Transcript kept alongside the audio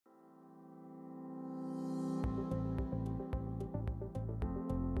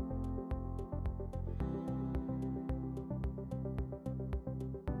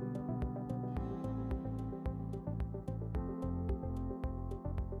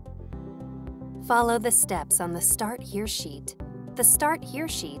Follow the steps on the Start Here sheet. The Start Here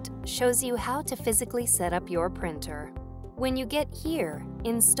sheet shows you how to physically set up your printer. When you get here,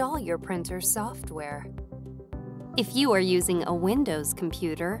 install your printer software. If you are using a Windows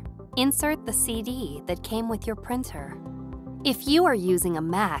computer, insert the CD that came with your printer. If you are using a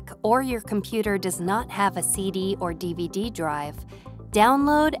Mac or your computer does not have a CD or DVD drive,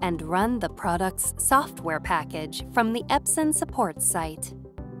 download and run the product's software package from the Epson support site.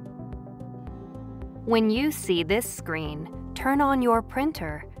 When you see this screen, turn on your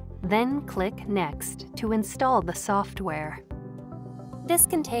printer, then click Next to install the software. This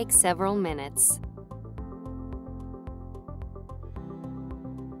can take several minutes.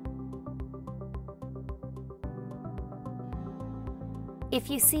 If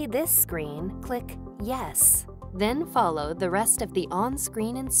you see this screen, click Yes. Then follow the rest of the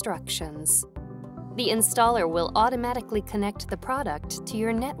on-screen instructions. The installer will automatically connect the product to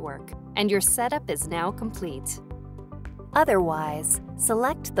your network, and your setup is now complete. Otherwise,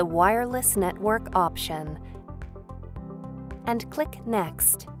 select the wireless network option and click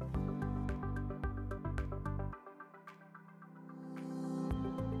Next.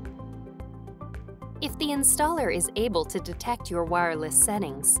 If the installer is able to detect your wireless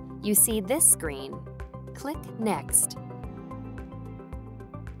settings, you see this screen. Click Next.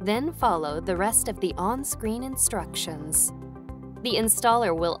 Then follow the rest of the on-screen instructions. The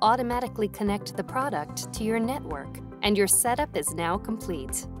installer will automatically connect the product to your network, and your setup is now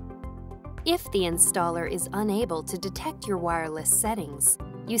complete. If the installer is unable to detect your wireless settings,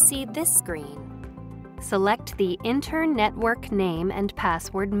 you see this screen. Select the Enter Network Name and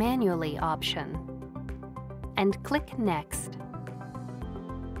Password Manually option and click Next.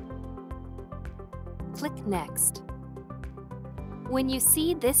 Click Next. When you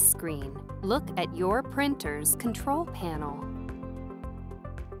see this screen, look at your printer's control panel.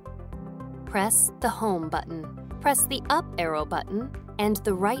 Press the Home button. Press the up arrow button and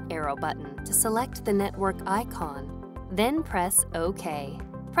the right arrow button to select the network icon. Then press OK.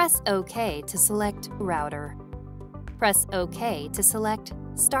 Press OK to select Router. Press OK to select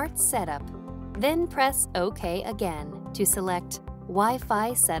Start Setup. Then press OK again to select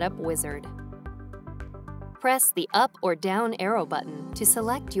Wi-Fi Setup Wizard. Press the up or down arrow button to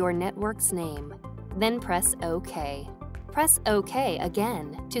select your network's name. Then press OK. Press OK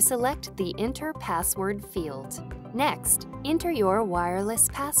again to select the Enter Password field. Next, enter your wireless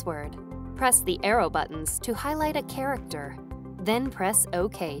password. Press the arrow buttons to highlight a character. Then press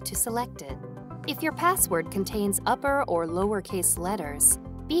OK to select it. If your password contains upper or lowercase letters,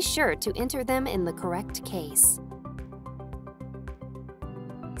 be sure to enter them in the correct case.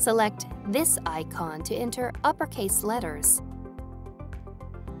 Select this icon to enter uppercase letters.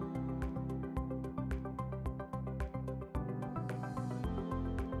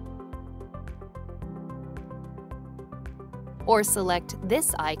 Or select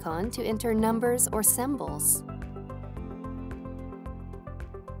this icon to enter numbers or symbols.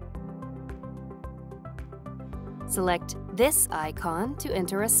 Select this icon to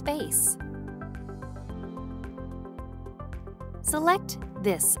enter a space. Select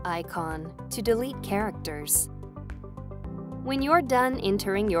this icon to delete characters. When you're done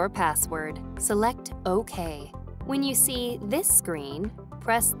entering your password, select OK. When you see this screen,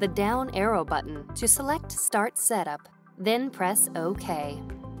 press the down arrow button to select Start Setup, then press OK.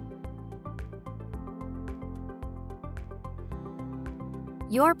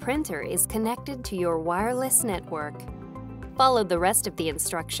 Your printer is connected to your wireless network. Follow the rest of the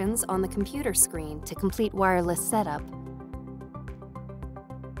instructions on the computer screen to complete wireless setup.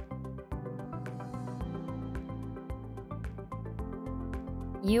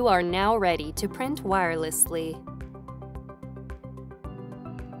 You are now ready to print wirelessly.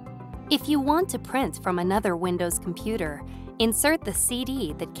 If you want to print from another Windows computer, insert the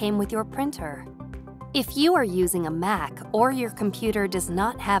CD that came with your printer. If you are using a Mac or your computer does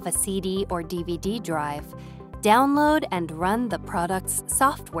not have a CD or DVD drive, download and run the product's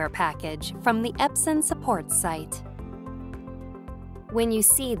software package from the Epson support site. When you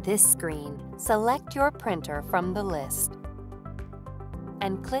see this screen, select your printer from the list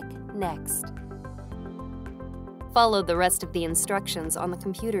and click Next. Follow the rest of the instructions on the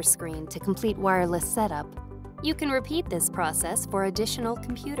computer screen to complete wireless setup. You can repeat this process for additional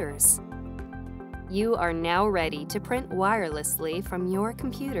computers. You are now ready to print wirelessly from your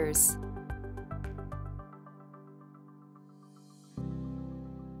computers.